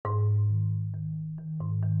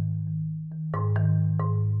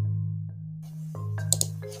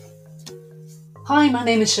Hi, my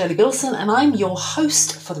name is Shirley Bilson, and I'm your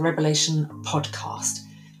host for the Revelation podcast.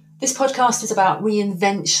 This podcast is about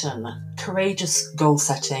reinvention, courageous goal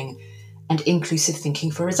setting, and inclusive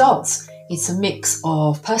thinking for results. It's a mix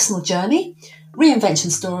of personal journey,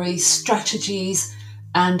 reinvention stories, strategies,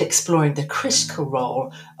 and exploring the critical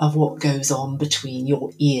role of what goes on between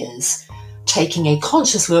your ears, taking a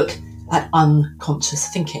conscious look at unconscious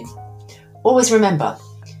thinking. Always remember,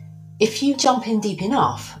 if you jump in deep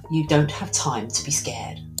enough, you don't have time to be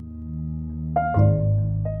scared.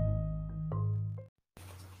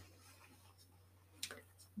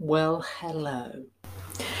 Well, hello.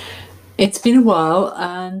 It's been a while,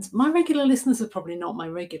 and my regular listeners are probably not my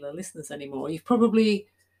regular listeners anymore. You've probably,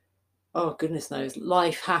 oh goodness knows,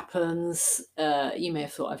 life happens. You may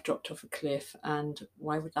have thought I've dropped off a cliff, and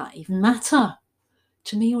why would that even matter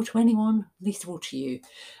to me or to anyone, least of all to you?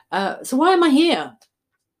 So why am I here?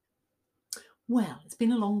 Well, it's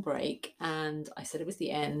been a long break, and I said it was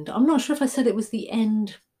the end. I'm not sure if I said it was the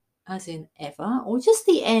end as in ever, or just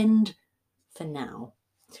the end for now,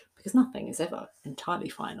 because nothing is ever entirely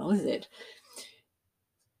final, is it?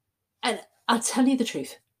 And I'll tell you the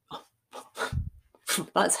truth.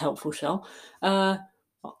 That's helpful, Shell. Why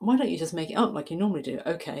don't you just make it up like you normally do?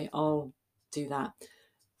 Okay, I'll do that.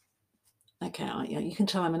 Okay, you can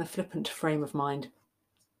tell I'm in a flippant frame of mind,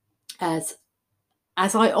 as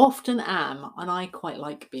I often am, and I quite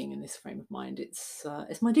like being in this frame of mind. It's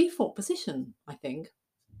my default position, I think.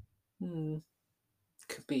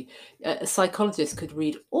 Could be. A psychologist could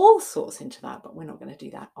read all sorts into that, but we're not going to do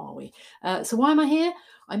that, are we? So why am I here?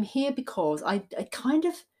 I'm here because I kind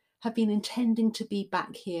of have been intending to be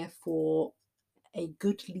back here for a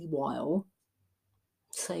goodly while,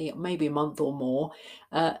 say maybe a month or more.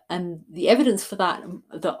 And the evidence for that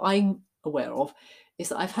I'm aware of is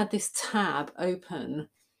that I've had this tab open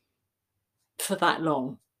for that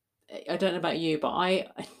long. I don't know about you, but I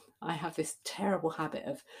have this terrible habit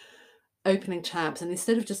of opening tabs, and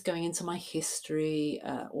instead of just going into my history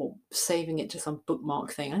or saving it to some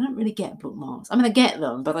bookmark thing, I don't really get bookmarks. I mean, I get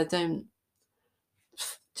them, but I don't.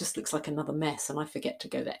 Just looks like another mess, and I forget to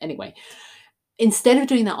go there anyway. Instead of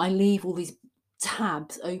doing that, I leave all these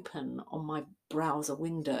tabs open on my browser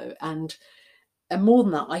window, and more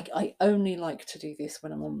than that, I only like to do this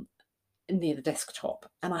when I'm on near the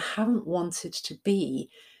desktop, and I haven't wanted to be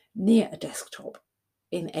near a desktop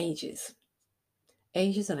in ages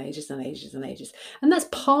and ages. And that's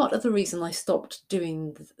part of the reason I stopped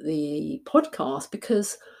doing the podcast,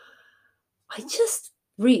 because I just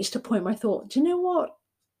reached a point where I thought, do you know what?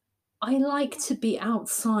 I like to be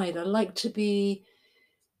outside. I like to be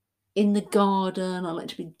in the garden. I like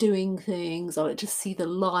to be doing things. I like to see the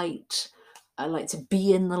light. I like to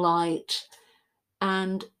be in the light.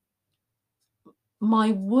 And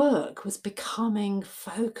my work was becoming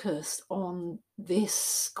focused on this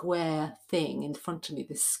square thing in front of me,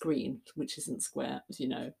 this screen, which isn't square, as you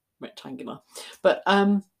know, rectangular. But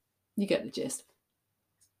you get the gist.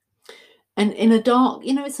 And in a dark,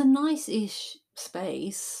 it's a nice-ish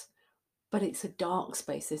space, but it's a dark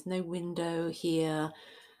space. There's no window here.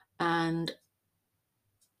 And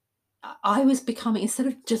I was becoming, instead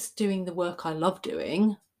of just doing the work I love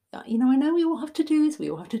doing, I know we all have to do this. We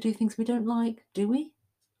all have to do things we don't like. Do we?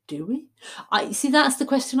 Do we? I see, that's the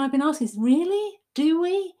question I've been asking, is really? Do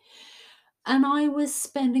we? And I was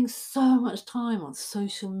spending so much time on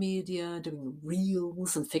social media, doing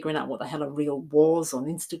reels and figuring out what the hell a reel was on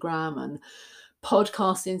Instagram, and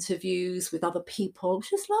podcast interviews with other people,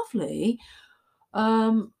 which is lovely.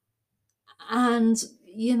 And,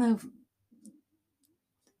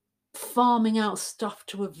 farming out stuff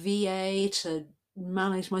to a VA to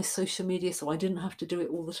manage my social media so I didn't have to do it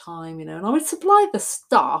all the time, and I would supply the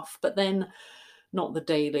stuff, but then not the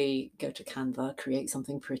daily go to Canva, create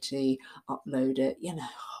something pretty, upload it,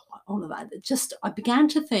 all of that. Just, I began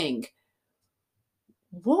to think,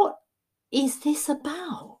 what is this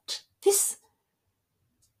about? This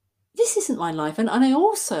isn't my life. And I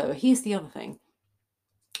also, here's the other thing,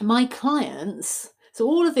 my clients, so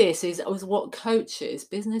all of this was what coaches,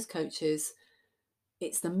 business coaches,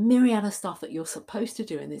 it's the myriad of stuff that you're supposed to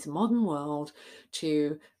do in this modern world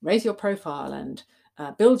to raise your profile and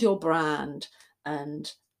build your brand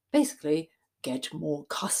and basically get more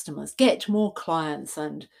customers, get more clients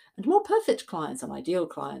and more perfect clients and ideal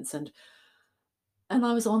clients. And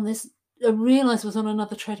I was on this, I realized I was on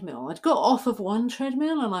another treadmill. I'd got off of one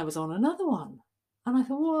treadmill and I was on another one. And I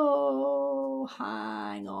thought, whoa,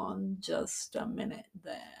 hang on just a minute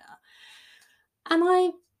there. And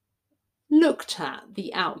I looked at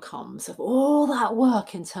the outcomes of all that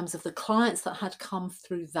work in terms of the clients that had come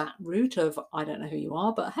through that route of, I don't know who you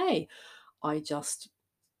are, but hey, I just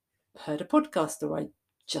heard a podcast, or I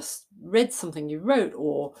just read something you wrote,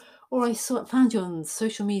 or I found you on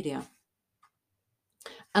social media.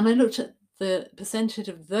 And I looked at the percentage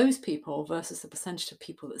of those people versus the percentage of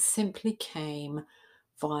people that simply came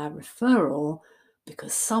via referral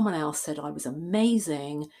because someone else said I was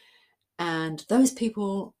amazing. And those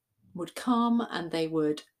people would come and they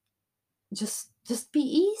would just be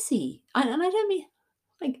easy. And I don't mean,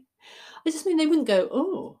 like, I just mean they wouldn't go,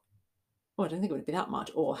 oh, I don't think it would be that much,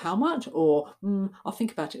 or how much, or I'll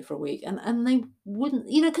think about it for a week. And they wouldn't,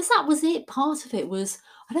 because that was it. Part of it was,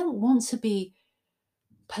 I don't want to be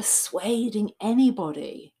persuading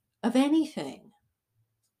anybody of anything.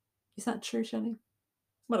 Is that true, Shelley?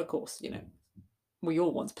 Well, of course, we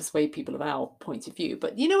all want to persuade people of our point of view,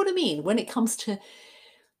 but you know what I mean? When it comes to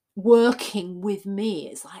working with me,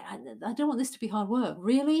 it's like, I don't want this to be hard work.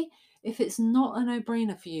 Really? If it's not a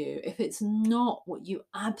no-brainer for you, if it's not what you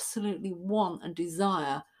absolutely want and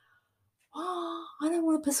desire, I don't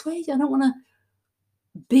want to persuade you. I don't want to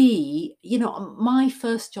be, my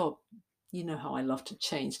first job, how I love to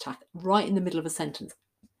change tack right in the middle of a sentence.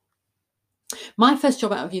 My first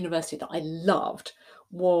job out of university that I loved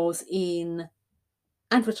was in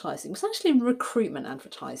advertising. It was actually in recruitment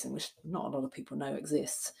advertising, which not a lot of people know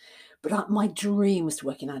exists. But my dream was to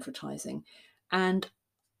work in advertising. And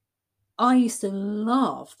I used to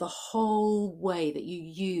love the whole way that you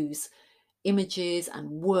use images and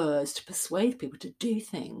words to persuade people to do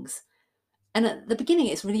things. And at the beginning,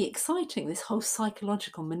 it's really exciting, this whole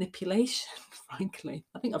psychological manipulation, frankly.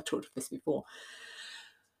 I think I've talked of this before.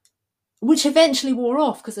 Which eventually wore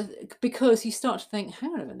off because you start to think,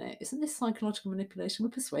 hang on a minute, isn't this psychological manipulation?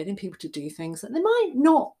 We're persuading people to do things that they might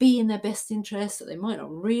not be in their best interest, that they might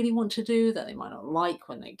not really want to do, that they might not like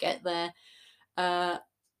when they get there.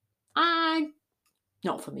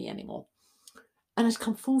 Not for me anymore. And I'd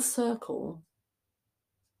come full circle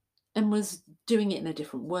and was doing it in a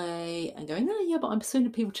different way and going, oh yeah, but I'm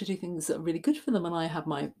persuading people to do things that are really good for them, and I have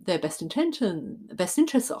their best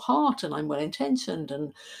interests at heart, and I'm well intentioned,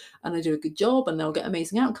 and I do a good job, and they'll get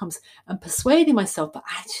amazing outcomes, and persuading myself. But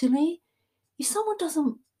actually, if someone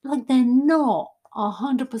doesn't, like, they're not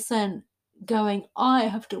 100% going, I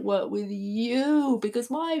have to work with you because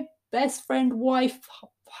my best friend, wife,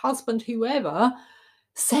 husband, whoever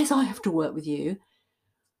says I have to work with you,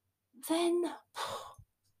 then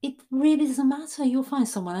it really doesn't matter. You'll find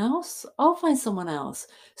someone else. I'll find someone else.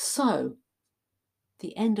 So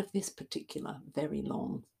the end of this particular very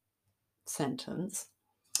long sentence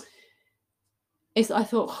is, I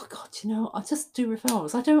thought, oh God, I'll just do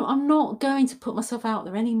referrals. I'm not going to put myself out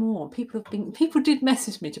there anymore. People did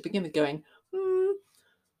message me to begin with going,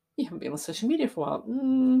 you haven't been on social media for a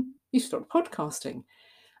while. You started podcasting.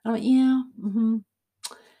 And I went, yeah,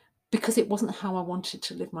 because it wasn't how I wanted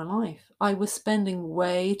to live my life. I was spending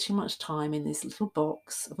way too much time in this little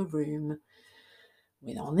box of a room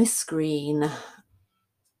on this screen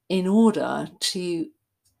in order to,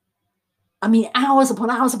 hours upon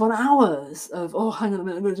hours upon hours of, oh, hang on a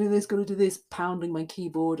minute, I'm going to do this, pounding my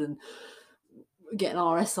keyboard and getting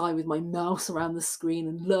RSI with my mouse around the screen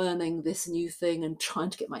and learning this new thing and trying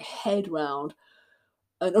to get my head round.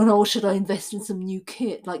 And oh, should I invest in some new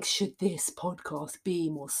kit? Like, should this podcast be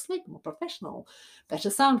more slick, more professional,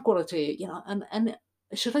 better sound quality? And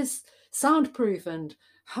should I soundproof and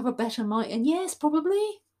have a better mic? And yes,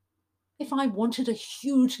 probably. If I wanted a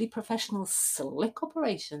hugely professional, slick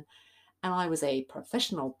operation, and I was a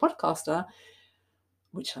professional podcaster,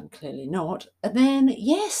 which I'm clearly not, then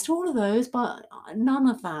yes to all of those, but none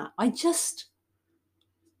of that. I just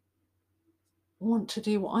want to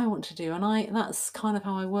do what I want to do, and that's kind of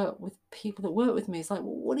how I work with people that work with me. It's like,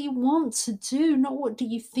 well, what do you want to do, not what do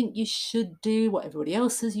you think you should do, what everybody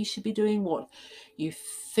else says you should be doing, what you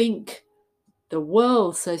think the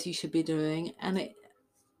world says you should be doing. And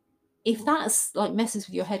if that's like messes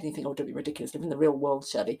with your head and you think, oh, don't be ridiculous, live in the real world,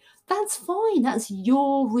 Shelley, that's fine, that's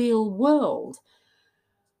your real world.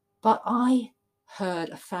 But I heard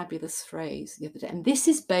a fabulous phrase the other day, and this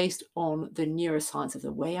is based on the neuroscience of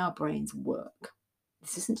the way our brains work.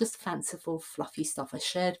 This isn't just fanciful, fluffy stuff. I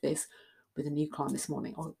shared this with a new client this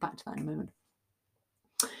morning. I'll get back to that in a moment.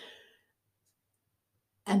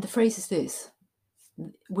 And the phrase is this.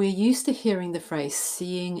 We're used to hearing the phrase,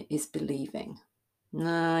 seeing is believing.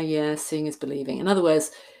 Yeah, seeing is believing. In other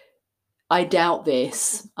words, I doubt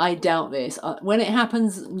this. When it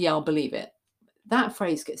happens, yeah, I'll believe it. That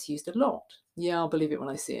phrase gets used a lot. Yeah, I'll believe it when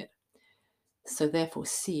I see it. So therefore,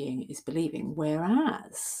 seeing is believing,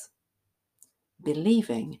 whereas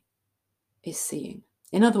believing is seeing.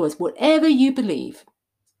 In other words, whatever you believe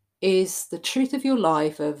is the truth of your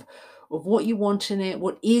life, of what you want in it,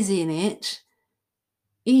 what is in it,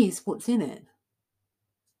 is what's in it.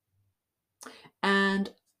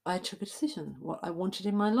 And I took a decision. What I wanted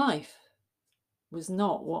in my life was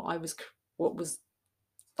not what was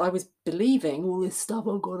I was believing all this stuff.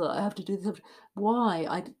 Oh God, I have to do this. Why?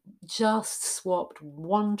 I just swapped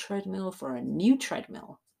one treadmill for a new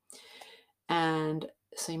treadmill. And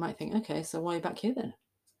so you might think, okay, so why are you back here then?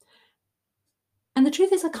 And the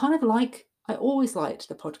truth is, I always liked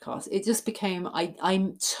the podcast. It just became,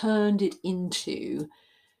 I turned it into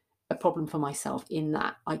a problem for myself in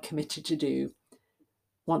that I committed to do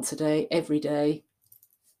once a day, every day.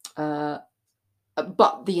 But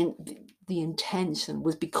the intention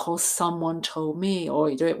was because someone told me, "Oh,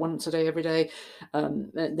 you do it once a day, every day,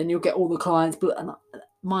 then you'll get all the clients." But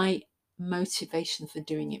my motivation for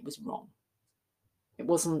doing it was wrong. It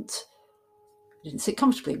wasn't. I didn't sit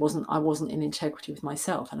comfortably. I wasn't in integrity with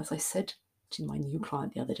myself. And as I said to my new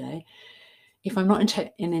client the other day, if I'm not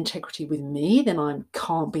in integrity with me, then I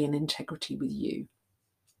can't be in integrity with you.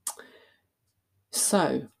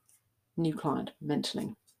 So, new client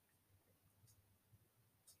mentoring.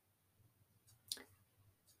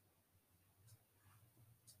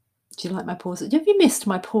 Do you like my pauses? Have you missed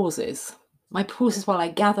my pauses? My pauses while I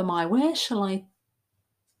gather where shall I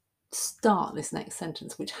start this next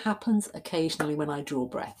sentence, which happens occasionally when I draw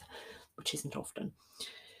breath, which isn't often.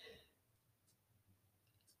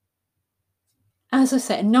 As I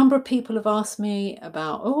say, a number of people have asked me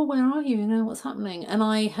about, oh, where are you? What's happening? And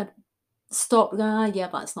I had stopped, yeah,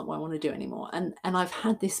 that's not what I want to do anymore. And I've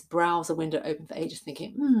had this browser window open for ages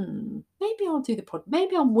thinking, maybe I'll do the pod.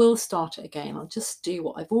 Maybe I will start it again. I'll just do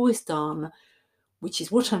what I've always done, which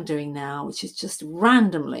is what I'm doing now, which is just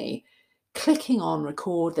randomly clicking on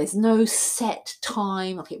record. There's no set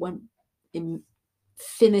time. Like it won't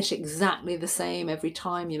finish exactly the same every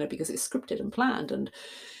time, because it's scripted and planned. And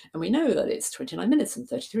we know that it's 29 minutes and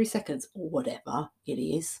 33 seconds or whatever it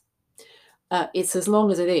is. It's as long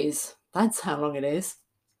as it is. That's how long it is.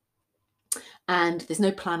 And there's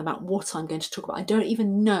no plan about what I'm going to talk about. I don't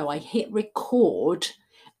even know. I hit record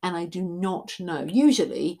and I do not know.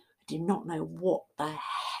 Usually, I do not know what the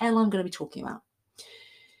hell I'm going to be talking about.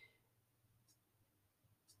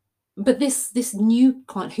 But this new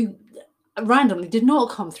client who randomly did not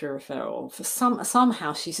come through referral, for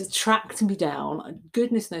somehow she's tracked me down.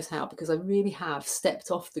 Goodness knows how, because I really have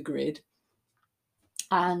stepped off the grid.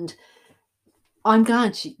 And I'm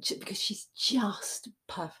glad because she's just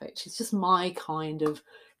perfect. She's just my kind of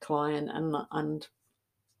client, and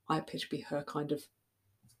I appear to be her kind of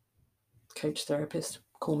coach, therapist,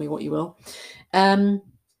 call me what you will. So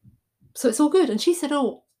it's all good. And she said,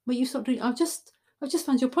 "Oh, well, you stopped doing. I've just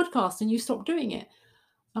found your podcast, and you stopped doing it."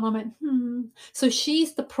 And I went, So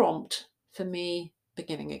she's the prompt for me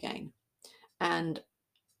beginning again, and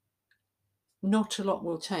not a lot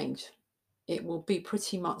will change. It will be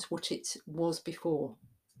pretty much what it was before,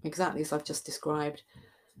 exactly as I've just described.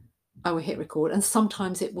 I will hit record, and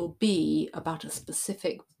sometimes it will be about a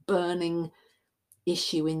specific burning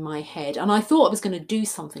issue in my head. And I thought I was going to do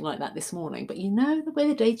something like that this morning, but the way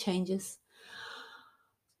the day changes.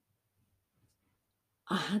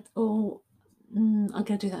 I had, I'm going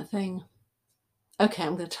to do that thing. Okay,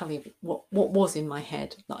 I'm going to tell you what was in my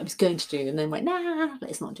head that I was going to do, and then went, nah,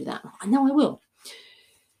 let's not do that. I know I will.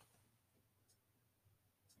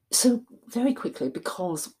 So very quickly,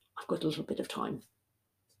 because I've got a little bit of time,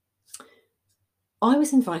 I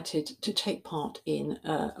was invited to take part in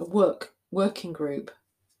a working group,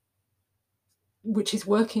 which is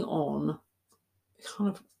working on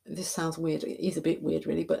this sounds weird. It is a bit weird,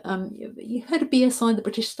 really, but you heard of BSI, the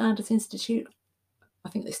British Standards Institute? I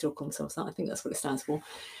think they still call themselves that. I think that's what it stands for.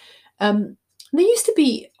 They used to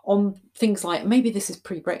be on things like, maybe this is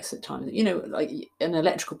pre-Brexit times, like an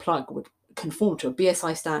electrical plug would conform to a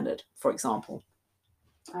BSI standard, for example.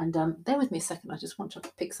 And bear with me a second. I just want to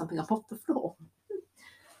pick something up off the floor.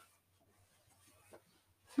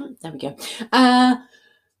 There we go.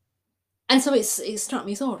 And so it struck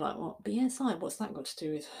me as odd, like, well, BSI, what's that got to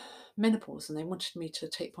do with menopause? And they wanted me to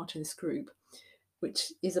take part in this group,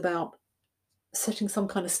 which is about setting some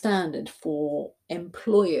kind of standard for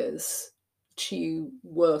employers to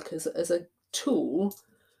work as a tool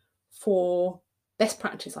for best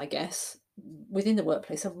practice, I guess, within the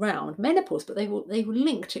workplace around menopause. But they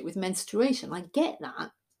linked it with menstruation. I get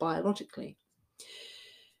that biologically.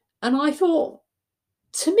 And I thought,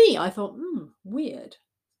 weird,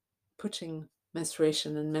 putting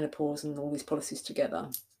menstruation and menopause and all these policies together.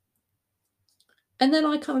 And then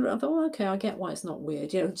I thought, okay, I get why it's not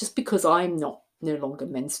weird. Just because I'm no longer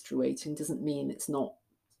menstruating doesn't mean it's not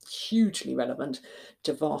hugely relevant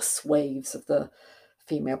to vast swathes of the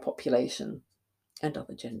female population and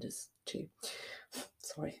other genders 42.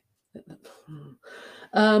 Sorry.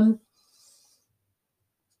 Um,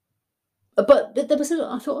 but there was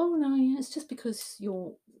I thought, oh no, yeah, it's just because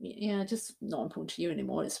you're, yeah, just not important to you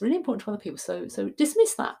anymore. It's really important to other people. So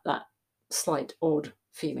dismiss that slight odd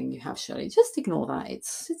feeling you have, Shirley. Just ignore that.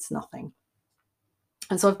 It's nothing.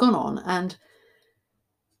 And so I've gone on, and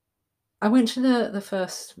I went to the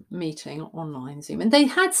first meeting online Zoom, and they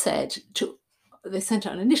had said they sent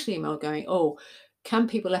out an initial email going, oh, can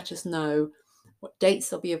people let us know what dates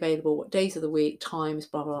they'll be available, what days of the week, times,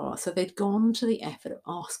 blah, blah, blah. So they'd gone to the effort of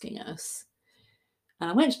asking us. And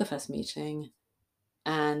I went to the first meeting,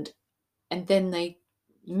 and then they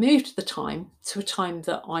moved the time to a time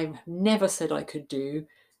that I've never said I could do.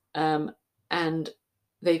 And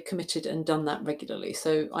they've committed and done that regularly.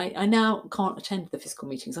 So I now can't attend the physical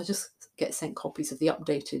meetings. I just get sent copies of the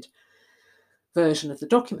updated version of the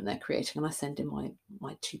document they're creating, and I send in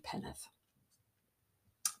my 2 penneth.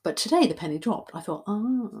 But today the penny dropped. I thought,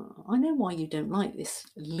 I know why you don't like this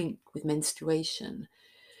link with menstruation.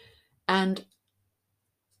 And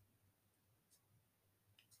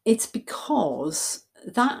it's because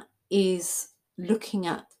that is looking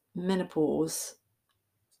at menopause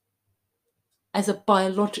as a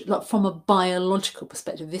from a biological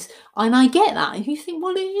perspective. And I get that. And you think,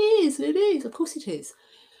 well, it is, of course it is.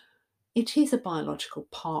 It is a biological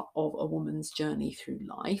part of a woman's journey through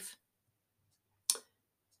life.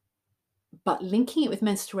 But linking it with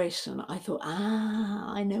menstruation, I thought,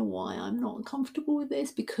 I know why I'm not comfortable with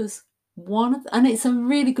this, because and it's a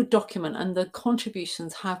really good document and the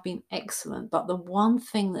contributions have been excellent, but the one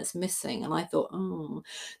thing that's missing, and I thought,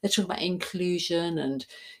 they're talking about inclusion and,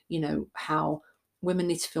 how women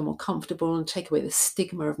need to feel more comfortable and take away the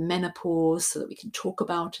stigma of menopause so that we can talk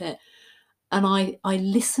about it. And I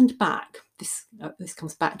listened back. This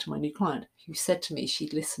comes back to my new client who said to me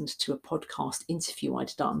she'd listened to a podcast interview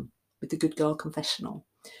I'd done with the Good Girl Confessional,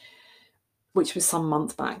 which was some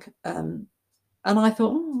months back. And I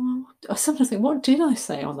thought, I sometimes think, what did I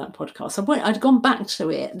say on that podcast? I'd gone back to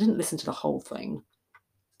it, didn't listen to the whole thing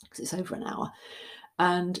because it's over an hour.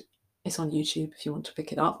 And it's on YouTube if you want to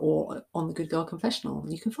pick it up, or on the Good Girl Confessional.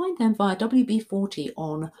 You can find them via WB40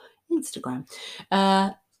 on Instagram.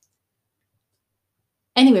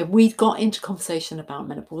 Anyway, we got into conversation about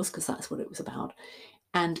menopause because that's what it was about.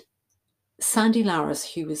 And Sandy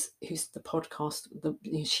Lauris, who's the podcast,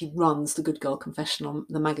 she runs the Good Girl Confessional,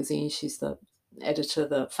 the magazine. She's the editor,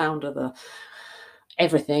 the founder, the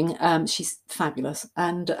everything. She's fabulous.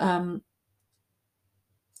 And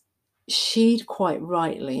she'd quite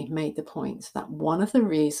rightly made the point that one of the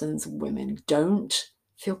reasons women don't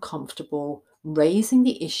feel comfortable raising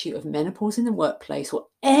the issue of menopause in the workplace or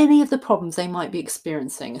any of the problems they might be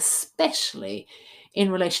experiencing, especially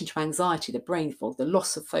in relation to anxiety, the brain fog, the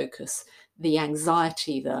loss of focus, the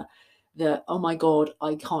anxiety, the oh my God,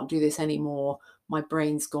 I can't do this anymore. My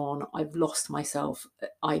brain's gone. I've lost myself.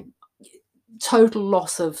 Total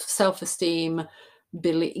loss of self-esteem,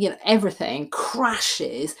 everything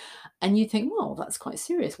crashes. And you think, well, that's quite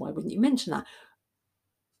serious. Why wouldn't you mention that?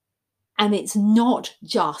 And it's not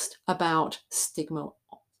just about stigma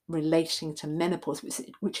relating to menopause,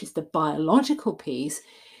 which is the biological piece.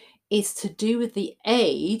 It's to do with the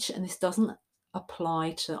age, and this doesn't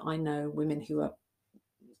apply to, I know, women who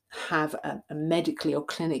have a medically or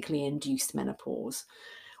clinically induced menopause,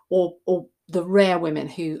 or the rare women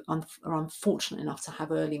who are unfortunate enough to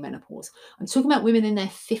have early menopause. I'm talking about women in their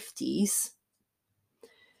 50s.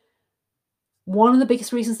 One of the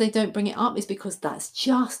biggest reasons they don't bring it up is because that's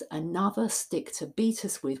just another stick to beat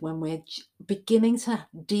us with when we're beginning to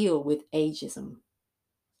deal with ageism.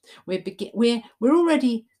 We're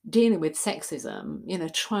already dealing with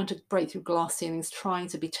sexism, trying to break through glass ceilings, trying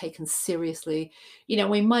to be taken seriously.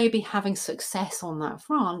 We may be having success on that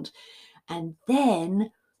front, and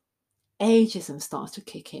then ageism starts to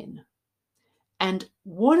kick in. And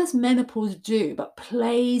what does menopause do but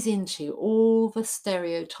plays into all the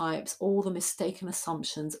stereotypes, all the mistaken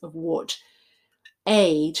assumptions of what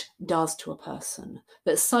age does to a person?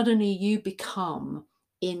 That suddenly you become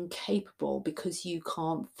incapable because you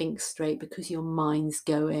can't think straight, because your mind's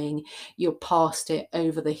going, you're past it,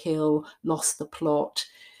 over the hill, lost the plot,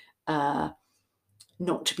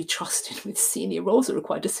 not to be trusted with senior roles that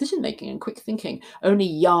require decision making and quick thinking. Only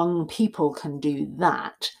young people can do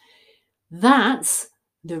that. That's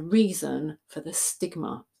the reason for the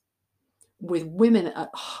stigma with women at,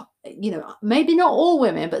 maybe not all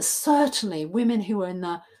women, but certainly women who are in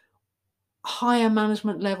the higher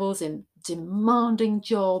management levels, in demanding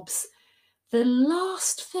jobs. The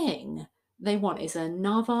last thing they want is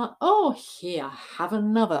another, have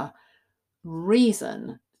another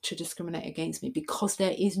reason to discriminate against me, because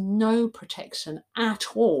there is no protection at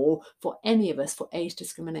all for any of us for age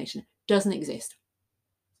discrimination. Doesn't exist.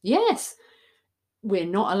 Yes, we're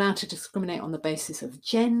not allowed to discriminate on the basis of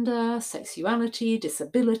gender, sexuality,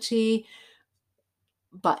 disability,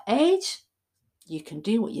 but age, you can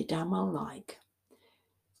do what you damn well like.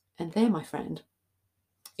 And there, my friend,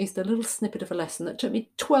 is the little snippet of a lesson that took me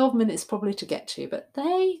 12 minutes probably to get to. But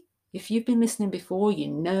if you've been listening before, you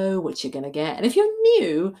know what you're going to get. And if you're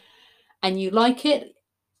new and you like it,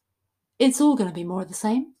 it's all going to be more of the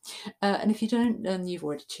same. And if you don't, then you've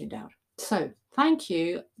already tuned out. So thank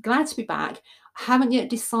you. Glad to be back. I haven't yet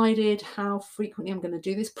decided how frequently I'm going to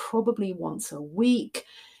do this, probably once a week.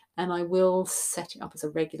 And I will set it up as a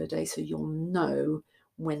regular day so you'll know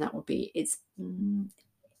when that will be.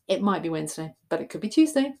 It might be Wednesday, but it could be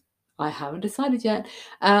Tuesday. I haven't decided yet.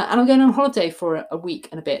 And I'm going on holiday for a week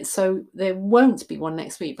and a bit, so there won't be one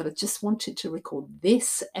next week. But I just wanted to record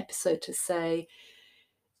this episode to say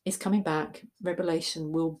it's coming back.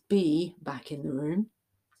 Revelation will be back in the room.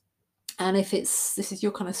 And if this is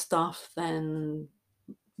your kind of stuff, then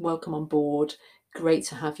welcome on board. Great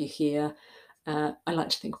to have you here. I like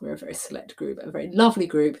to think we're a very select group, a very lovely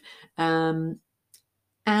group.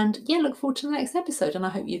 And yeah, look forward to the next episode, and I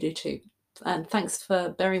hope you do too. And thanks for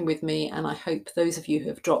bearing with me, and I hope those of you who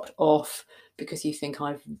have dropped off because you think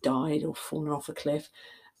I've died or fallen off a cliff,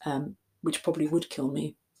 which probably would kill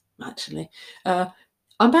me, actually,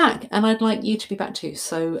 I'm back, and I'd like you to be back too.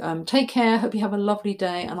 So take care, hope you have a lovely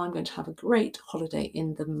day, and I'm going to have a great holiday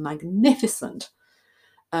in the magnificent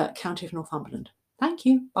county of Northumberland. Thank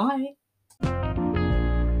you, bye.